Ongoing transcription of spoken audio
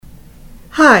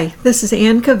Hi, this is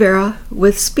Ann Cavera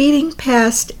with Speeding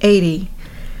Past 80,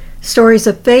 stories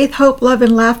of faith, hope, love,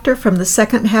 and laughter from the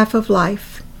second half of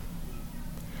life.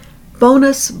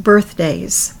 Bonus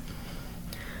birthdays.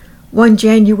 One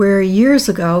January years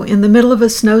ago, in the middle of a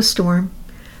snowstorm,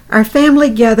 our family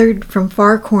gathered from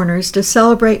far corners to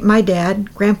celebrate my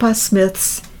dad, Grandpa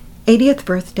Smith's 80th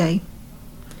birthday.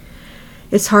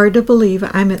 It's hard to believe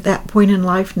I'm at that point in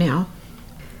life now.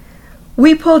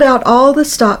 We pulled out all the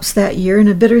stops that year in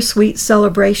a bittersweet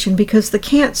celebration because the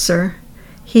cancer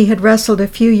he had wrestled a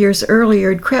few years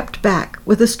earlier had crept back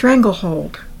with a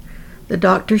stranglehold. The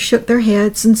doctors shook their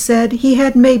heads and said he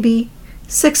had maybe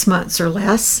 6 months or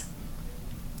less.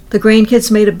 The grandkids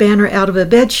made a banner out of a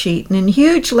bedsheet, and in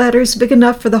huge letters big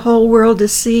enough for the whole world to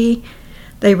see,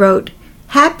 they wrote,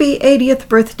 "Happy 80th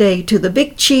birthday to the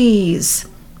Big Cheese."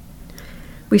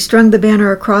 We strung the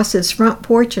banner across his front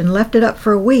porch and left it up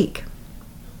for a week.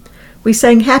 We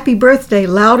sang happy birthday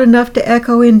loud enough to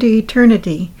echo into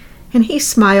eternity, and he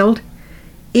smiled,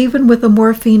 even with a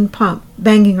morphine pump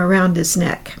banging around his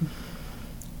neck.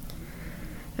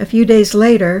 A few days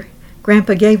later,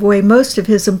 Grandpa gave away most of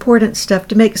his important stuff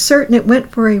to make certain it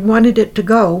went where he wanted it to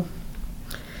go.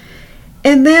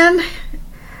 And then,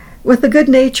 with the good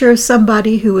nature of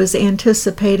somebody who was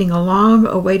anticipating a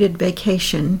long-awaited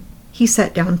vacation, he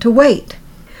sat down to wait.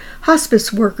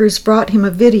 Hospice workers brought him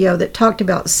a video that talked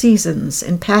about seasons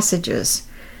and passages.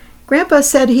 Grandpa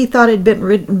said he thought it had been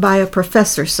written by a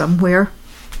professor somewhere.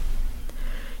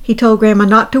 He told Grandma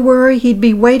not to worry, he'd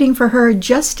be waiting for her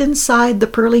just inside the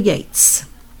pearly gates.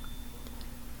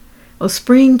 Well,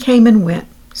 spring came and went.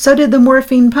 So did the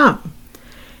morphine pump.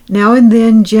 Now and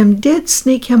then, Jim did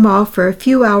sneak him off for a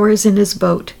few hours in his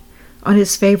boat on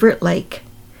his favorite lake,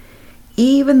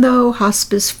 even though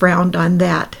hospice frowned on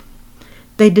that.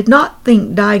 They did not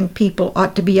think dying people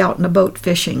ought to be out in a boat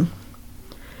fishing.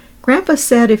 Grandpa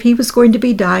said if he was going to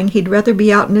be dying, he'd rather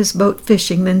be out in his boat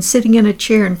fishing than sitting in a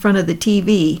chair in front of the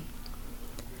TV.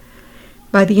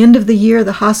 By the end of the year,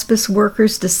 the hospice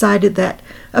workers decided that,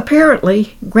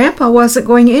 apparently, Grandpa wasn't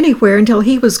going anywhere until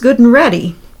he was good and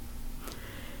ready.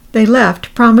 They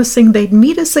left, promising they'd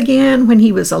meet us again when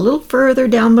he was a little further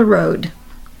down the road.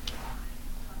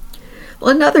 Well,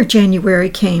 another January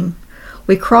came.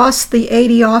 We crossed the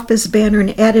 80 off his banner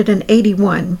and added an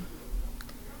 81.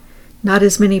 Not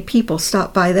as many people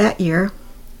stopped by that year.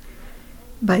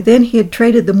 By then he had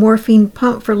traded the morphine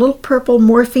pump for little purple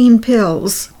morphine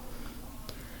pills.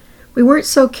 We weren't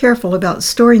so careful about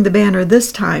storing the banner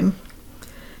this time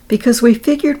because we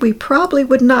figured we probably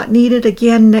would not need it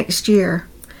again next year.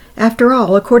 After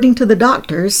all, according to the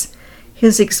doctors,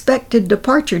 his expected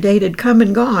departure date had come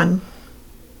and gone.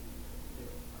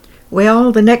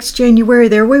 Well, the next January,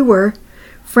 there we were,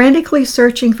 frantically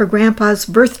searching for Grandpa's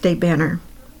birthday banner.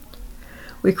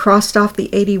 We crossed off the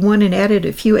 81 and added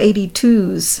a few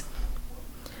 82s.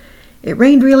 It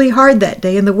rained really hard that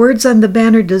day, and the words on the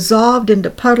banner dissolved into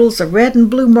puddles of red and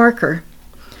blue marker.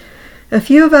 A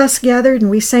few of us gathered,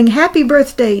 and we sang happy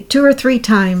birthday 2 or 3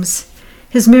 times.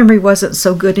 His memory wasn't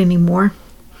so good anymore.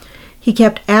 He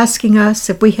kept asking us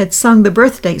if we had sung the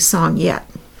birthday song yet.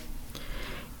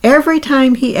 Every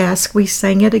time he asked, we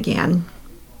sang it again.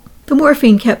 The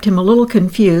morphine kept him a little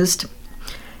confused,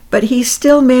 but he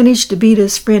still managed to beat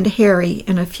his friend Harry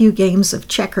in a few games of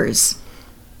checkers.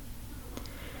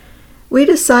 We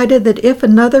decided that if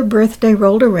another birthday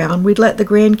rolled around, we'd let the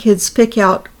grandkids pick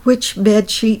out which bed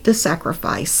sheet to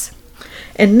sacrifice.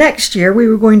 And next year, we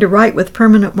were going to write with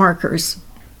permanent markers.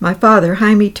 My father,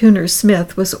 Jaime Tuner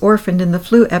Smith, was orphaned in the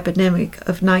flu epidemic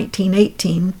of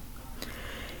 1918.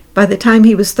 By the time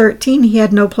he was 13, he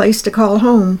had no place to call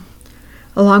home.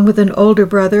 Along with an older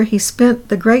brother, he spent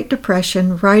the Great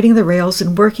Depression riding the rails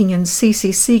and working in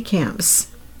CCC camps.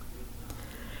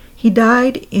 He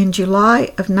died in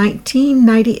July of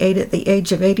 1998 at the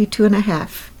age of 82 and a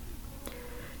half.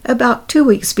 About 2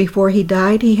 weeks before he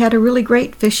died, he had a really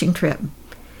great fishing trip.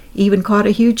 Even caught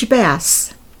a huge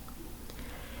bass.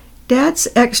 Dad's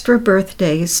extra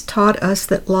birthdays taught us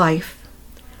that life,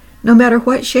 no matter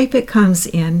what shape it comes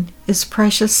in, is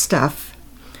precious stuff,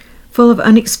 full of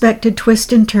unexpected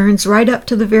twists and turns right up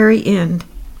to the very end.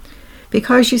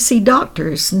 Because you see,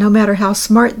 doctors, no matter how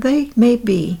smart they may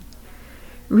be,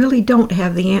 really don't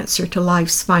have the answer to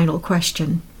life's final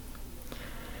question.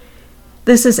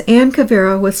 This is Ann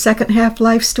Cavera with Second Half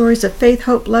Life Stories of Faith,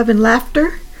 Hope, Love, and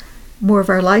Laughter. More of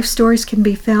our life stories can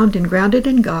be found in Grounded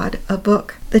in God, a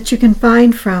book that you can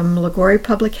find from Liguori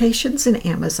Publications and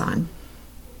Amazon.